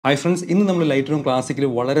Hi friends, in the Lightroom Classic,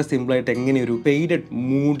 വളരെ simple ആയിട്ട് എങ്ങനെ ഒരു faded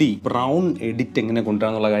moody brown edit എങ്ങനെ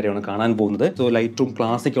കൊണ്ടുവരാനുള്ള കാര്യമാണ് കാണാൻ പോകുന്നത്. So Lightroom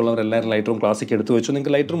Classic ഉള്ളവരെല്ലാവരും Lightroom Classic എടുത്തു വെച്ചു.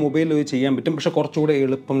 നിങ്ങൾക്ക് Lightroom മൊബൈലിൽ ചെയ്യാൻ പറ്റും, പക്ഷേ കുറച്ചുകൂടെ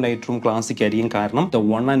എളുപ്പം Lightroom Classic ആയിരിക്കും. കാരണം the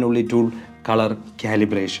one and only tool color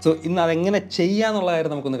calibration. So ഇന്ന് അതെങ്ങനെ ചെയ്യാന്നുള്ള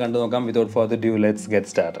കാര്യം നമുക്കൊന്ന് കണ്ടു നോക്കാം. Without further ado, let's get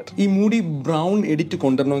started. ഈ moody brown edit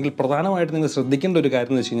കൊണ്ടുവരണമെങ്കിൽ പ്രധാനമായിട്ട് നിങ്ങൾ ശ്രദ്ധിക്കേണ്ട ഒരു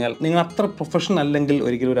കാര്യം എന്ന് വെച്ച് കഴിഞ്ഞാൽ, നിങ്ങൾ അത്ര പ്രൊഫഷണൽ അല്ലെങ്കിൽ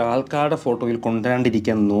ഒരിക്കലും ഒരു ആൾക്കാരുടെ ഫോട്ടോയിൽ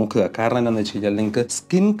കൊണ്ടുവരാണ്ടിരിക്കാൻ നോക്കുക. കാരണം എന്താണെന്ന് വെച്ച് കഴിഞ്ഞാൽ നിങ്ങൾക്ക്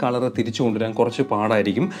സ്കിൻ കളർ തിരിച്ചു കൊണ്ടുവരാൻ കുറച്ച്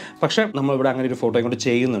പാടായിരിക്കും. പക്ഷേ നമ്മളിവിടെ അങ്ങനെ ഒരു ഫോട്ടോ കൊണ്ട്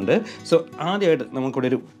ചെയ്യുന്നുണ്ട്. സോ ആദ്യമായിട്ട് നമുക്കിവിടെ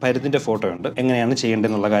ഒരു പരുതിൻ്റെ ഫോട്ടോ ഉണ്ട്. എങ്ങനെയാണ്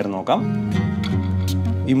ചെയ്യേണ്ടതെന്നുള്ള കാര്യം നോക്കാം.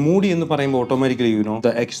 ഈ മൂഡി എന്ന് പറയുമ്പോൾ ഓട്ടോമാറ്റിക്കലി ദ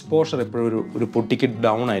എക്സ്പോഷർ എപ്പോഴും ഒരു പൊട്ടിക്ക്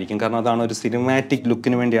ഡൗൺ ആയിരിക്കും. കാരണം അതാണ് ഒരു സിനിമാറ്റിക്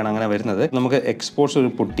ലുക്കിന് വേണ്ടിയാണ് അങ്ങനെ വരുന്നത്. നമുക്ക് എക്സ്പോഷർ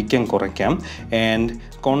ഒരു പൊട്ടിക്കാൻ കുറയ്ക്കാം. And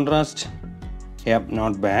contrast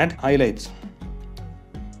not bad. Highlights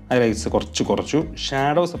കുറച്ചു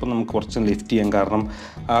ഷാഡോസ് അപ്പം നമുക്ക് കുറച്ച് ലിഫ്റ്റ് ചെയ്യാം. കാരണം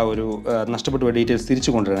ആ ഒരു നഷ്ടപ്പെട്ട പോയ ഡീറ്റെയിൽസ്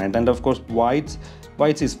തിരിച്ചു കൊണ്ടുവരാനായിട്ട്. And of course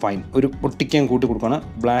whites is fine. ഒരു പൊട്ടിക്കാൻ കൂട്ടി കൊടുക്കുകയാണ്.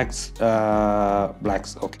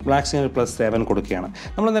 ബ്ലാക്സ് ഓക്കെ, ബ്ലാക്സിന് +7 കൊടുക്കുകയാണ്.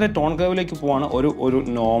 നമ്മൾ നേരെ ടോൺ കേവിലേക്ക് പോവാണ്. ഒരു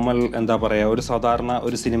നോർമൽ എന്താ പറയുക, ഒരു സാധാരണ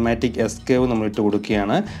ഒരു സിനിമാറ്റിക് എസ് കേവ് നമ്മൾ ഇട്ട്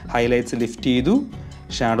കൊടുക്കുകയാണ്. ഹൈലൈറ്റ്സ് ലിഫ്റ്റ് ചെയ്തു,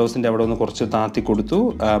 ഷാഡോസിൻ്റെ അവിടെ ഒന്ന് കുറച്ച് താത്തി കൊടുത്തു,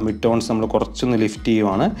 മിഡ് ടോൺസ് നമ്മൾ കുറച്ചൊന്ന് ലിഫ്റ്റ്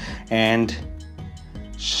ചെയ്യുവാണ്. ആൻഡ്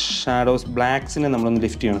ഷാഡോസ് ബ്ലാക്സിനെ നമ്മളൊന്ന്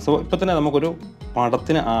ലിഫ്റ്റ് ചെയ്യണം. സോ ഇപ്പോൾ തന്നെ നമുക്കൊരു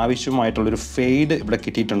പടത്തിന് ആവശ്യമായിട്ടുള്ളൊരു ഫെയ്ഡ് ഇവിടെ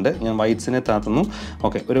കിട്ടിയിട്ടുണ്ട്. ഞാൻ വൈറ്റ്സിനെ താത്തുന്നു.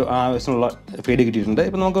 ഓക്കെ, ഒരു ആവശ്യമുള്ള ഫെയ്ഡ് കിട്ടിയിട്ടുണ്ട്.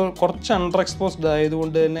 ഇപ്പം നമുക്ക് കുറച്ച് അണ്ടർ എക്സ്പോസ്ഡ്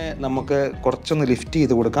ആയതുകൊണ്ട് തന്നെ നമുക്ക് കുറച്ചൊന്ന് ലിഫ്റ്റ്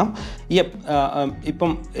ചെയ്ത് കൊടുക്കാം.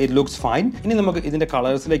 ഇപ്പം ഇറ്റ് ലുക്സ് ഫൈൻ. ഇനി നമുക്ക് ഇതിൻ്റെ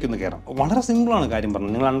കളേഴ്സിലേക്ക് ഒന്ന് കയറാം. വളരെ സിമ്പിളാണ് കാര്യം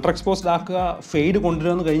പറഞ്ഞത്. നിങ്ങൾ അണ്ടർ എക്സ്പോസ്ഡ് ആക്കുക, ഫെയ്ഡ്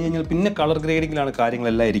കൊണ്ടുവരുമെന്ന് കഴിഞ്ഞ് കഴിഞ്ഞാൽ പിന്നെ കളർ ഗ്രേഡിങ്ങിലാണ്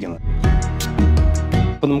കാര്യങ്ങളെല്ലാം ഇരിക്കുന്നത്.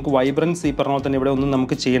 അപ്പോൾ നമുക്ക് വൈബ്രൻസ് ഈ പറഞ്ഞ പോലെ തന്നെ ഇവിടെ ഒന്നും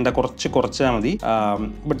നമുക്ക് ചെയ്യേണ്ട, കുറച്ചാൽ മതി.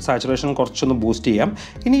 ബട്ട് സാച്ചുറേഷൻ കുറച്ചൊന്ന് ബൂസ്റ്റ് ചെയ്യാം.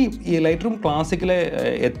 ഇനി ഈ ലൈറ്റ് റൂം ക്ലാസിക്കിലെ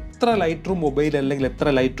എത്ര ലൈറ്റ് റൂം മൊബൈൽ അല്ലെങ്കിൽ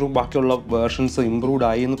എത്ര ലൈറ്റ് റൂം ബാക്കിയുള്ള വേർഷൻസ് ഇമ്പ്രൂവ്ഡ്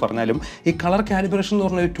ആയി എന്ന് പറഞ്ഞാലും ഈ കളർ കാലിബ്രേഷൻ എന്ന്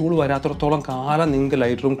പറഞ്ഞൊരു ടൂൾ വരാത്തിടത്തോളം കാലം നിങ്ങൾക്ക്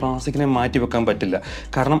ലൈറ്റ് റൂം ക്ലാസിക്കിനെ മാറ്റി വെക്കാൻ പറ്റില്ല.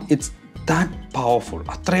 കാരണം ഇറ്റ്സ് ദാറ്റ് പവർഫുൾ,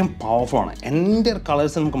 അത്രയും പവർഫുള്ളാണ്. എൻ്റെ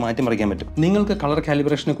കളേഴ്സ് നമുക്ക് മാറ്റിമറിക്കാൻ പറ്റും. നിങ്ങൾക്ക് കളർ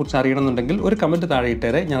കാലിബ്രേഷനെ കുറിച്ച് അറിയണമെന്നുണ്ടെങ്കിൽ ഒരു കമൻറ്റ് താഴെ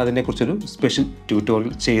ഇട്ടേരെ, ഞാൻ അതിനെക്കുറിച്ചൊരു സ്പെഷ്യൽ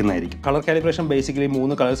ട്യൂട്ടോറിയൽ ചെയ്യുന്നതായിരിക്കും. Colour calibration basically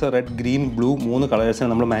 3 colours, red, green, blue, 3 കളേഴ്സിനെ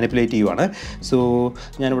നമ്മൾ മാനിപ്പുലേറ്റ് ചെയ്യുവാണ്. സോ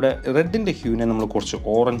ഞാനിവിടെ റെഡിൻ്റെ ഹ്യൂവിനെ നമ്മൾ കുറച്ച്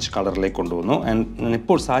ഓറഞ്ച് കളറിലേക്ക് കൊണ്ടുവന്നു. ആൻഡ്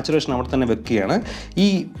ഇപ്പോൾ സാച്ചുറേഷൻ അവിടെ തന്നെ വെക്കുകയാണ്. ഈ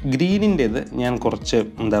ഗ്രീനിൻ്റേത് ഞാൻ കുറച്ച്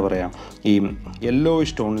എന്താ പറയുക, ഈ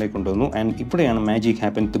യെല്ലോയിഷ് ടോണിലേക്ക് കൊണ്ടുവന്നു. ആൻഡ് ഇവിടെയാണ് മാജിക്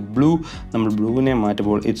ഹാപ്പൻ. ബ്ലൂ, നമ്മൾ ബ്ലൂവിനെ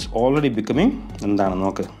മാറ്റുമ്പോൾ ഇറ്റ്സ് ഓൾറെഡി ബിക്കമിങ് എന്താണ്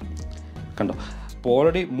നോക്ക്, കണ്ടോ. അപ്പോൾ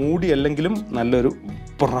ഓൾറെഡി മൂടി അല്ലെങ്കിലും നല്ലൊരു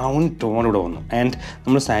ബ്രൗൺ ടോൺ ഇവിടെ വന്നു. ആൻഡ്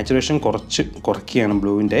നമ്മൾ സാച്ചുറേഷൻ കുറയ്ക്കുകയാണ്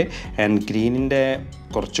ബ്ലൂവിൻ്റെ. ആൻഡ് ഗ്രീനിൻ്റെ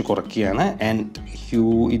കുറച്ച് കുറയ്ക്കുകയാണ്. ആൻഡ്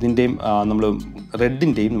ഇതിൻ്റെയും നമ്മൾ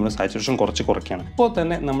റെഡിൻ്റെയും നമ്മൾ സാച്ചുറേഷൻ കുറയ്ക്കുകയാണ്. അപ്പോൾ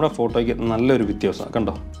തന്നെ നമ്മുടെ ഫോട്ടോയ്ക്ക് നല്ലൊരു വ്യത്യാസം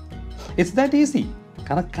കണ്ടോ. It's that easy.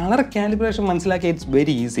 കാരണം കളർ കാലിബ്രേഷൻ മനസ്സിലാക്കിയാൽ ഇറ്റ്സ്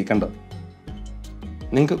വെരി ഈസി. കണ്ടോ,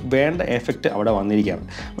 നിങ്ങൾക്ക് വേണ്ട എഫക്റ്റ് അവിടെ വന്നിരിക്കുകയാണ്.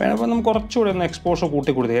 വേണപ്പോൾ നമുക്ക് കുറച്ചുകൂടെ ഒന്ന് എക്സ്പോഷർ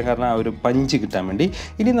കൂട്ടി കൊടുത്തേക്കാം, കാരണം ആ ഒരു പഞ്ച് കിട്ടാൻ വേണ്ടി.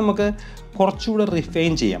 ഇനി നമുക്ക് കുറച്ചുകൂടെ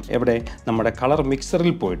റിഫൈൻ ചെയ്യാം. എവിടെ, നമ്മുടെ കളർ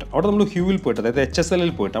മിക്സറിൽ പോയിട്ട് അവിടെ നമ്മൾ ഹ്യൂവിൽ പോയിട്ട്, അതായത്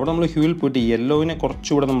HSL പോയിട്ട് അവിടെ നമ്മൾ ഹ്യൂവിൽ പോയിട്ട് യെല്ലോവിനെ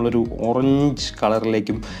കുറച്ചുകൂടെ നമ്മളൊരു ഓറഞ്ച്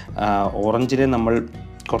കളറിലേക്കും, ഓറഞ്ചിനെ നമ്മൾ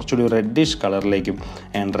കുറച്ചുകൂടി റെഡിഷ് കളറിലേക്കും,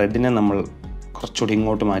 ആൻഡ് റെഡിനെ നമ്മൾ കുറച്ചുകൂടി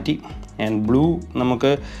ഇങ്ങോട്ട് മാറ്റി. ആൻഡ് ബ്ലൂ നമുക്ക്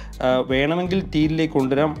വേണമെങ്കിൽ ടീലിലേക്ക്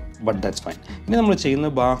കൊണ്ടുവരാം, ബട്ട് ദാറ്റ്സ് ഫൈൻ. ഇനി നമ്മൾ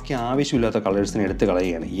ചെയ്യുന്നത് ബാക്കി ആവശ്യമില്ലാത്ത കളേഴ്സിനെ എടുത്ത്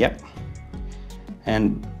കളയുകയാണ്.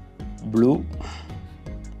 ആൻഡ് ബ്ലൂ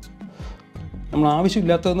നമ്മൾ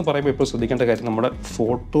ആവശ്യമില്ലാത്തതെന്ന് പറയുമ്പോൾ ഇപ്പോൾ ശ്രദ്ധിക്കേണ്ട കാര്യം, നമ്മുടെ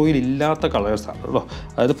ഫോട്ടോയിൽ ഇല്ലാത്ത കളേഴ്സാണ് കേട്ടോ.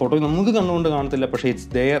 അതായത് ഫോട്ടോയിൽ നമുക്ക് കണ്ടുകൊണ്ട് കാണത്തില്ല, പക്ഷേ ഇറ്റ്സ്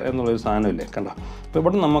ദെയർ എന്നുള്ളൊരു സാധനമില്ലേ, കണ്ടോ. അപ്പോൾ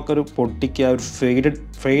ഇവിടെ നമുക്കൊരു പൊട്ടിക്ക് ഒരു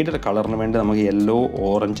ഫെയ്ഡഡ് കളറിന് വേണ്ടി നമുക്ക് യെല്ലോ,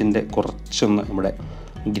 ഓറഞ്ചിൻ്റെ കുറച്ചൊന്ന്, നമ്മുടെ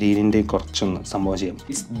ഗ്രീനിൻ്റെ കുറച്ചൊന്ന് സംഭവം ചെയ്യാം.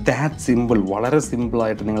 It's that simple. വളരെ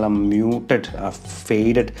സിമ്പിളായിട്ട് നിങ്ങൾ ആ മ്യൂട്ടഡ്,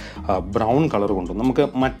 ഫെയ്ഡഡ് ബ്രൗൺ കളർ കൊണ്ടു നമുക്ക്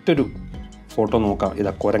മറ്റൊരു ഫോട്ടോ നോക്കാം.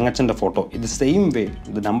 ഇതാ കുരങ്ങച്ചൻ്റെ ഫോട്ടോ. ഇത് same way.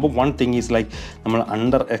 The number 1 thing is like നമ്മൾ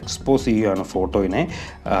അണ്ടർ എക്സ്പോസ് ചെയ്യുകയാണ് ഫോട്ടോയിനെ.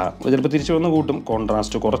 ചിലപ്പോൾ തിരിച്ചു വന്ന് കൂട്ടും.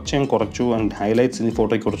 കോൺട്രാസ്റ്റ് കുറച്ചു. ആൻഡ് ഹൈലൈറ്റ്സ് ഈ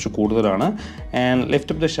ഫോട്ടോയ്ക്ക് കുറച്ച് കൂടുതലാണ്. And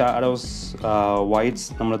left of the shadows, whites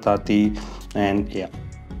നമ്മൾ താത്തി. ആൻഡ്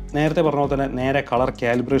നേരത്തെ പറഞ്ഞ പോലെ തന്നെ നേരെ കളർ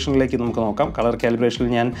കാലിബ്രേഷനിലേക്ക് നമുക്ക് നോക്കാം. കളർ കാലിബ്രേഷനിൽ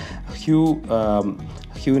ഞാൻ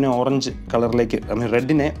ഹ്യൂവിനെ ഓറഞ്ച് കളറിലേക്ക്,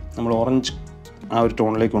 റെഡിനെ നമ്മൾ ഓറഞ്ച് ആ ഒരു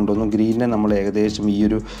ടോണിലേക്ക് കൊണ്ടുവന്നു. ഗ്രീനിനെ നമ്മൾ ഏകദേശം ഈ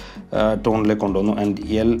ഒരു ടോണിലേക്ക് കൊണ്ടുവന്നു.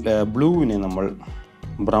 ആൻഡ് ബ്ലൂവിനെ നമ്മൾ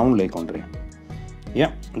ബ്രൗണിലേക്ക് കൊണ്ടുവരിക.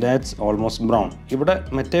 That's almost brown. ഇവിടെ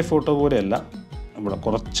മറ്റേ ഫോട്ടോ പോലെയല്ല, ഇവിടെ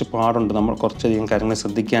കുറച്ച് പാടുണ്ട്. നമ്മൾ കുറച്ചധികം കാര്യങ്ങൾ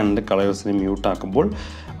ശ്രദ്ധിക്കാനുണ്ട് കളേഴ്സിനെ മ്യൂട്ടാക്കുമ്പോൾ.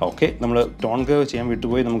 ഓക്കെ, നമ്മൾ ടോൺ കേവ് ചെയ്യാൻ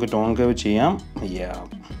വിട്ടുപോയി. നമുക്ക് ടോൺ കേവ് ചെയ്യാം.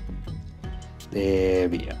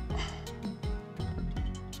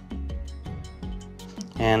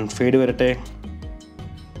 ആൻഡ് ഫെയ്ഡ് വരട്ടെ.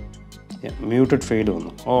 മ്യൂട്ടഡ് ഫെയ്ഡ്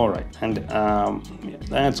വന്നു. Alright, and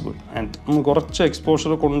that's good. And നമുക്ക് കുറച്ച്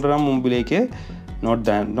എക്സ്പോഷർ കൊണ്ടുവരാൻ മുമ്പിലേക്ക്,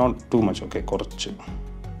 നോട്ട് ടു മച്ച്, ഓക്കെ, കുറച്ച്.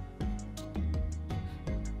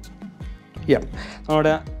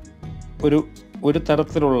 നമ്മുടെ ഒരു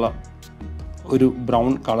തരത്തിലുള്ള ഒരു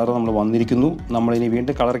ബ്രൗൺ കളർ നമ്മൾ വന്നിരിക്കുന്നു. നമ്മളിനി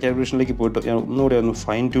വീണ്ടും കളർ കാലിബ്രേഷനിലേക്ക് പോയിട്ട് ഞാൻ ഒന്നുകൂടെ ഒന്ന്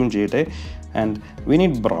ഫൈൻ ട്യൂൺ ചെയ്യട്ടെ. ആൻഡ് വി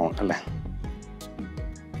നീഡ് ബ്രൗൺ അല്ലേ.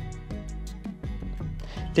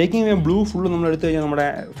 ടേക്കിംഗ് എ ബ്ലൂ ഫുള്ള് നമ്മൾ എടുത്തു കഴിഞ്ഞാൽ നമ്മുടെ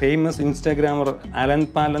ഫേമസ് ഇൻസ്റ്റാഗ്രാമർ അലൻ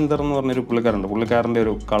പാലന്തർ എന്ന് പറഞ്ഞൊരു പുള്ളിക്കാരുണ്ട്. പുള്ളിക്കാരൻ്റെ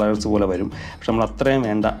ഒരു കളേഴ്സ് പോലെ വരും. പക്ഷെ നമ്മൾ അത്രയും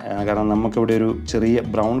വേണ്ട, കാരണം നമുക്കിവിടെ ഒരു ചെറിയ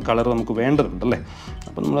ബ്രൗൺ കളർ നമുക്ക് വേണ്ടതുണ്ടല്ലേ.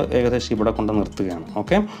 അപ്പോൾ നമ്മൾ ഏകദേശം ഇവിടെ കൊണ്ട് നിർത്തുകയാണ്.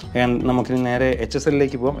 ഓക്കെ, നമുക്കിനി നേരെ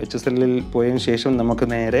HSLലേക്ക് പോകാം. HSLിൽ പോയതിന് ശേഷം നമുക്ക്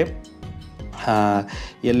നേരെ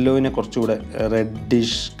യെല്ലോവിനെ കുറച്ചുകൂടെ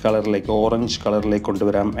റെഡിഷ് കളറിലേക്ക്, ഓറഞ്ച് കളറിലേക്ക്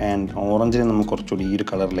കൊണ്ടുവരാം. ആൻഡ് ഓറഞ്ചിനെ നമുക്ക് കുറച്ചുകൂടി ഈ ഒരു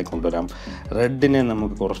കളറിലേക്ക് കൊണ്ടുവരാം. റെഡിനെ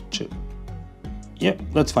നമുക്ക് കുറച്ച്, yeah,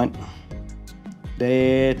 that's fine.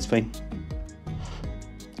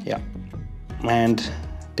 Yeah, and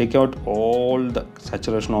take out all the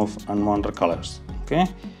saturation of unwanted colors. Okay,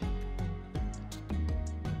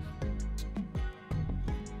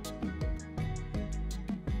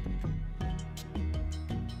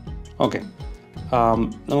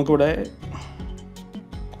 നമുക്കിവിടെ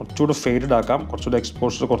കുറച്ചുകൂടെ ഫെയ്ഡഡ് ആക്കാം, കുറച്ചുകൂടെ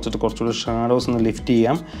എക്സ്പോഷർ കുറച്ചുകൂടെ ഷാഡോസ് ഒന്ന് ലിഫ്റ്റ്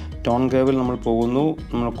ചെയ്യാം. ടോൺ കേവിൽ നമ്മൾ പോകുന്നു,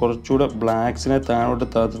 നമ്മൾ കുറച്ചുകൂടെ ബ്ലാക്സിനെ താഴോട്ട്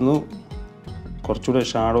താത്തുന്നു, കുറച്ചുകൂടെ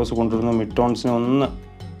ഷാഡോസ് കൊണ്ടുവരുന്നു, മിഡ് ടോൺസിനെ ഒന്ന്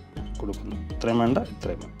കൊടുക്കുന്നു. ഇത്രയും വേണ്ട,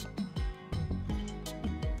 ഇത്രയും വേണ്ട.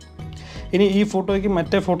 ഇനി ഈ ഫോട്ടോയ്ക്ക്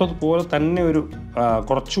മറ്റേ ഫോട്ടോ പോലെ തന്നെ ഒരു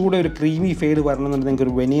കുറച്ചുകൂടെ ഒരു ക്രീമി ഫെയ്ഡ് വരണമെന്നുണ്ടെങ്കിൽ നിങ്ങൾക്ക്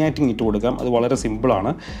ഒരു വെനിയാറ്റിങ് ഇട്ട് കൊടുക്കാം. അത് വളരെ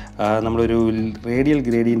സിമ്പിളാണ്. നമ്മളൊരു റേഡിയൽ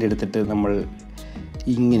ഗ്രേഡിയൻ്റ് എടുത്തിട്ട് നമ്മൾ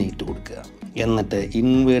ഇങ്ങനെ ഇട്ട് കൊടുക്കുക, എന്നിട്ട്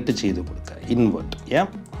ഇൻവേർട്ട് ചെയ്ത് കൊടുക്കുക. Invert,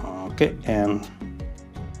 okay.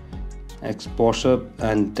 Exposure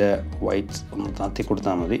and whites ഒന്ന് താത്തി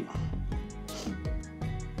കൊടുത്താൽ മതി.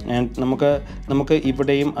 ആൻഡ് നമുക്ക്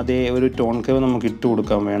ഇവിടെയും അതേ ഒരു ടോൺ കേവ് നമുക്ക് ഇട്ട്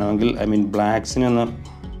കൊടുക്കാൻ വേണമെങ്കിൽ, ഐ മീൻ ബ്ലാക്സിനെ ഒന്ന്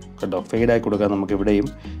കേട്ടോ ഫെയ്ഡാക്കി കൊടുക്കാം നമുക്ക് ഇവിടെയും.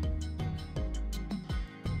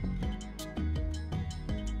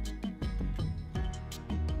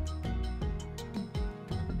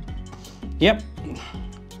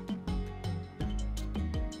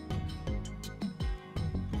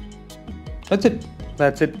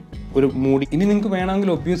 That's it. ഒരു മൂടി. ഇനി നിങ്ങൾക്ക് വേണമെങ്കിൽ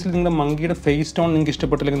ഒബ്വിയസ്ലി നിങ്ങളുടെ മങ്കിയുടെ ഫേസ് ടോൺ നിങ്ങൾക്ക്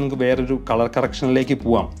ഇഷ്ടപ്പെട്ടില്ലെങ്കിൽ നിങ്ങൾക്ക് വേറൊരു കളർ കറക്ഷനിലേക്ക്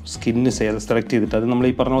പോവാം. സ്കിന്ന് സെലക്ട് ചെയ്തിട്ട്, അത് നമ്മൾ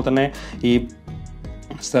ഈ പറഞ്ഞ പോലെ തന്നെ ഈ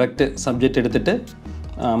സെലക്ട് സബ്ജക്റ്റ് എടുത്തിട്ട്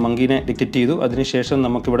മങ്കീനെ ഡിക്റ്റേറ്റ് ചെയ്തു. അതിനുശേഷം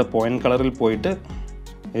നമുക്കിവിടെ പോയിൻറ്റ് കളറിൽ പോയിട്ട്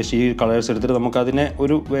ഈ കളേഴ്സ് എടുത്തിട്ട് നമുക്കതിനെ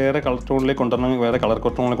ഒരു വേറെ കളർ ടോണിലേക്ക് കൊണ്ടുവരണമെങ്കിൽ വേറെ കളർ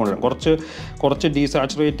ടോണിലേക്ക് കൊണ്ടുവരാം. കുറച്ച്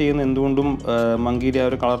ഡീസാച്ചുറേറ്റ് ചെയ്യുന്ന എന്തുകൊണ്ടും മങ്കിയുടെ ആ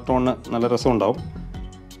ഒരു കളർ ടോണിന് നല്ല രസമുണ്ടാവും.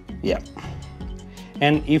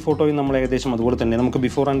 ആൻഡ് ഈ ഫോട്ടോയിൽ നമ്മൾ ഏകദേശം അതുപോലെ തന്നെ നമുക്ക്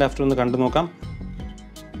ബിഫോർ ആൻഡ് ആഫ്റ്റർ ഒന്ന് കണ്ടു നോക്കാം.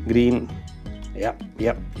 Green,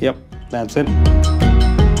 that's it.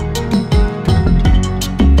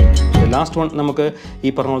 Last one നമുക്ക് ഈ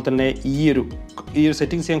പറഞ്ഞ പോലെ തന്നെ ഈ ഒരു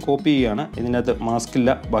സെറ്റിങ്സ് ഞാൻ കോപ്പി ചെയ്യുകയാണ്. ഇതിനകത്ത് മാസ്ക് ഇല്ല,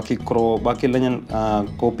 ബാക്കിയെല്ലാം ഞാൻ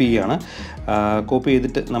കോപ്പി ചെയ്യുകയാണ്. കോപ്പി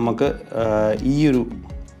ചെയ്തിട്ട് നമുക്ക് ഈ ഒരു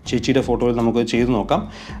ചേച്ചിയുടെ ഫോട്ടോയിൽ നമുക്ക് ചെയ്ത് നോക്കാം.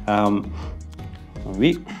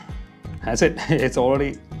 ഇറ്റ്സ് ഓൾറെഡി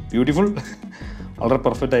ബ്യൂട്ടിഫുൾ, വളരെ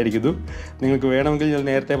പെർഫെക്റ്റ് ആയിരിക്കുന്നു. നിങ്ങൾക്ക് വേണമെങ്കിൽ ഞാൻ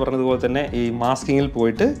നേരത്തെ പറഞ്ഞതുപോലെ തന്നെ ഈ മാസ്കിങ്ങിൽ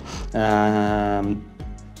പോയിട്ട്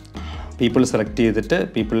പീപ്പിൾ സെലക്ട് ചെയ്തിട്ട്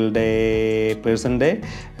പേഴ്സൻ്റെ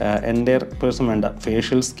എൻ്റയർ പേഴ്സൺ വേണ്ട,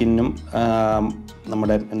 ഫേഷ്യൽ സ്കിന്നും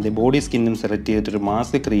നമ്മുടെ ബോഡി സ്കിന്നും സെലക്ട് ചെയ്തിട്ടൊരു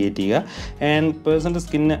മാസ്ക് ക്രിയേറ്റ് ചെയ്യുക. ആൻഡ് പേഴ്സൻ്റെ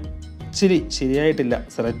സ്കിന്ന് ശരിയായിട്ടില്ല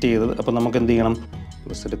സെലക്ട് ചെയ്തത്. അപ്പോൾ നമുക്ക് എന്ത് ചെയ്യണം?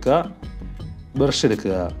 ബ്രഷ്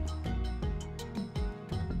എടുക്കുക.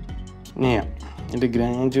 ഇതിൻ്റെ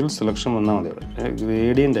ഗ്രാജുവൽ സെലക്ഷൻ വന്നാൽ മതി, അവിടെ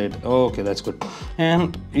ഗ്രേഡിയൻ്റ് ആയിട്ട്. Okay, that's good.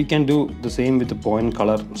 And you can do the same with point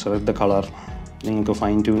colour. Select the colour. നിങ്ങൾക്ക്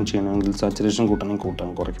ഫൈൻ ട്യൂൺ ചെയ്യണമെങ്കിൽ സാച്ചുറേഷൻ കൂട്ടണമെങ്കിൽ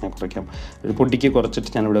കൂട്ടാം, കുറയ്ക്കാം. ഒരു പൊടിക്ക് കുറച്ചിട്ട്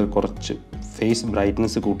ഞാനിവിടെ കുറച്ച് ഫേസ്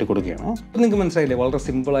ബ്രൈറ്റ്നസ് കൂട്ടി കൊടുക്കുകയാണ്. അപ്പോൾ നിങ്ങൾക്ക് മനസ്സിലായില്ലേ വളരെ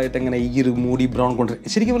സിമ്പിളായിട്ട് എങ്ങനെ ഈ ഒരു മൂഡി ബ്രൗൺ കൊണ്ട്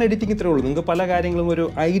ശരിക്കും പറഞ്ഞാൽ എഡിറ്റിംഗ് ഇത്രയേ ഉള്ളൂ. നിങ്ങൾക്ക് പല കാര്യങ്ങളും ഒരു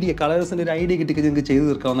ഐഡിയ, കളേഴ്സിൻ്റെ ഒരു ഐഡിയ കിട്ടി നിങ്ങൾക്ക് ചെയ്ത്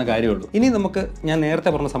തീർക്കാവുന്ന കാര്യമുള്ളൂ. ഇനി നമുക്ക് ഞാൻ നേരത്തെ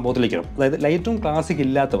പറഞ്ഞ സംഭവത്തിലേക്കാണ്, അതായത് ലൈറ്റ് റൂം ക്ലാസിക്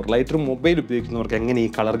ഇല്ലാത്തവർ, ലൈറ്റ് റൂം മൊബൈൽ ഉപയോഗിക്കുന്നവർക്ക് എങ്ങനെ ഈ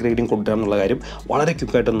കളർ ഗ്രേഡിങ് കൊണ്ടുവരാം എന്നുള്ള കാര്യം വളരെ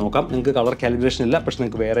ക്വിക്കായിട്ട് നോക്കാം. നിങ്ങൾക്ക് കളർ കാലിബ്രേഷൻ ഇല്ല, പക്ഷേ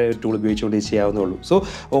നിങ്ങൾക്ക് വേറെ ഒരു ടൂൾ ഉപയോഗിച്ചുകൊണ്ട് ചെയ്യാവുന്നേ ഉള്ളൂ. സോ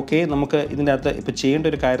ഓക്കെ, നമുക്ക് ഇതിൻ്റെ അകത്ത് ഇപ്പോൾ ചെയ്യേണ്ട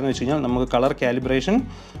ഒരു കാര്യം എന്ന് വെച്ച് കഴിഞ്ഞാൽ നമുക്ക് കളർ കാലിബ്രേഷൻ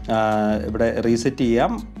ഇവിടെ റീസെറ്റ്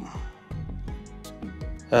ചെയ്യാം.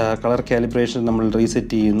 കളർ കാലിബ്രേഷൻ നമ്മൾ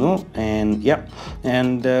റീസെറ്റ് ചെയ്യുന്നു.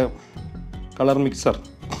 ആൻഡ് കളർ മിക്സർ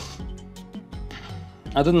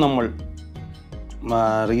അതും നമ്മൾ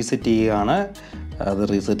റീസെറ്റ് ചെയ്യുകയാണ്. അത്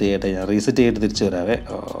റീസെറ്റ് ചെയ്തിട്ട് തിരിച്ചു വരാവേ.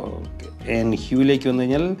 ഓക്കെ, ആൻഡ് ഹ്യൂയിലേക്ക് വന്നു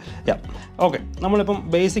കഴിഞ്ഞാൽ ഓക്കെ, നമ്മളിപ്പം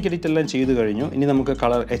ബേസിക് എഡിറ്റ് എല്ലാം ചെയ്ത് കഴിഞ്ഞു. ഇനി നമുക്ക്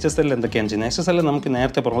കളർ HSL എന്തൊക്കെയാണ് ചെയ്യുന്നത്. HSL നമുക്ക്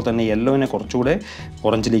നേരത്തെ പറഞ്ഞ തന്നെ യെല്ലോനെ കുറച്ചുകൂടെ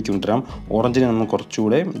ഓറഞ്ചിലേക്ക് കൊണ്ടുവരാം, ഓറഞ്ചിനെ നമുക്ക്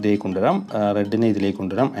കുറച്ചുകൂടെ ഇതിലേക്ക് കൊണ്ടുവരാം, റെഡിനെ ഇതിലേക്ക്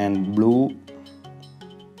കൊണ്ടുവരാം, and blue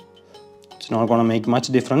it's not gonna make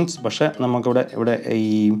much difference. പക്ഷേ നമുക്കിവിടെ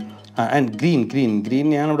ഈ ആൻഡ് ഗ്രീൻ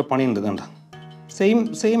ഞാനിവിടെ പണിയുണ്ട് കണ്ട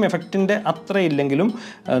സെയിം എഫക്റ്റിൻ്റെ അത്ര ഇല്ലെങ്കിലും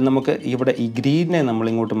നമുക്ക് ഇവിടെ ഈ ഗ്രീനെ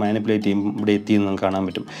നമ്മളിങ്ങോട്ട് മാനിപ്പുലേറ്റ് ചെയ്യും, ഇവിടെ എത്തിയെന്ന് നമുക്ക് കാണാൻ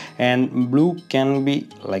പറ്റും. And blue can be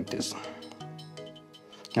like this.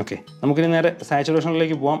 Okay, നമുക്കിനി നേരെ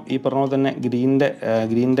സാച്ചുറേഷനിലേക്ക് പോകാം. ഈ പറഞ്ഞ പോലെ തന്നെ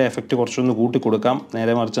ഗ്രീനിൻ്റെ എഫക്റ്റ് കുറച്ചൊന്ന് കൂട്ടി കൊടുക്കാം.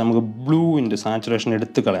 നേരെ മറിച്ച് നമുക്ക് ബ്ലൂവിൻ്റെ സാച്ചുറേഷൻ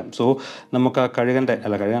എടുത്ത് കളയാം. സോ നമുക്ക് ആ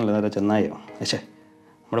കഴുകനല്ല നേരെ ചെന്നായോ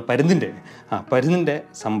നമ്മുടെ പരുന്നിൻ്റെ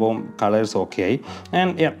സംഭവം കളേഴ്സ് ഓക്കെ ആയി.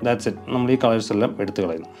 And that's it. നമ്മൾ ഈ കളേഴ്സ് എല്ലാം എടുത്ത്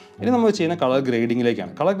കളയുന്നു. ഇനി നമ്മൾ ചെയ്യുന്ന കളർ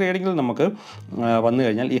ഗ്രേഡിങ്ങിലേക്കാണ്. കളർ ഗ്രേഡിങ്ങിൽ നമുക്ക് വന്നു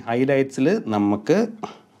കഴിഞ്ഞാൽ ഈ ഹൈലൈറ്റ്സിൽ നമുക്ക്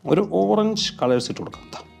ഒരു ഓറഞ്ച് കളേഴ്സ് ഇട്ട്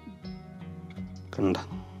കൊടുക്കാം. കണ്ട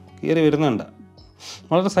കയറി വരുന്നുണ്ട്,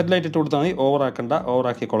 വളരെ സെറ്റിലായിട്ട് ഇട്ട് കൊടുത്താൽ മതി.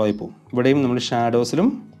 ഓവറാക്കി കുളമായി പോകും. ഇവിടെയും നമ്മൾ ഷാഡോസിലും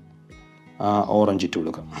ഓറഞ്ച് ഇട്ട്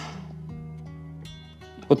കൊടുക്കാം.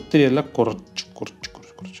 ഒത്തിരിയല്ല, കുറച്ച്.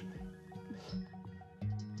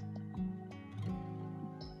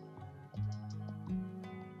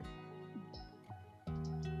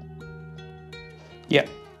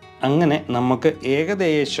 അങ്ങനെ നമുക്ക്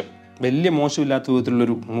ഏകദേശം വലിയ മോശമില്ലാത്ത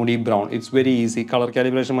വിധത്തിലുള്ളൊരു Moody brown. It's very easy. Colour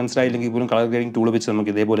calibration മനസ്സിലായില്ലെങ്കിൽ പോലും കളർ ഗ്രേഡിംഗ് ടൂൾ വെച്ച്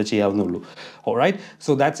നമുക്ക് ഇതേപോലെ ചെയ്യാവുന്നുള്ളൂ. Alright,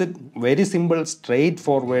 so that's it. Very simple, straight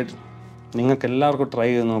forward. നിങ്ങൾക്ക് എല്ലാവർക്കും ട്രൈ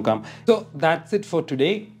ചെയ്ത് നോക്കാം. So that's it for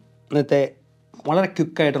today. ഇന്നത്തെ വളരെ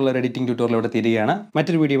ക്വിക്കായിട്ടുള്ള ഒരു എഡിറ്റിംഗ് ട്യൂട്ടോറിയൽ ഇവിടെ തിരികെയാണ്.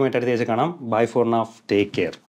 മറ്റൊരു വീഡിയോ ആയിട്ട് അടുത്ത ആഴ്ച കാണാം. By for now, take care.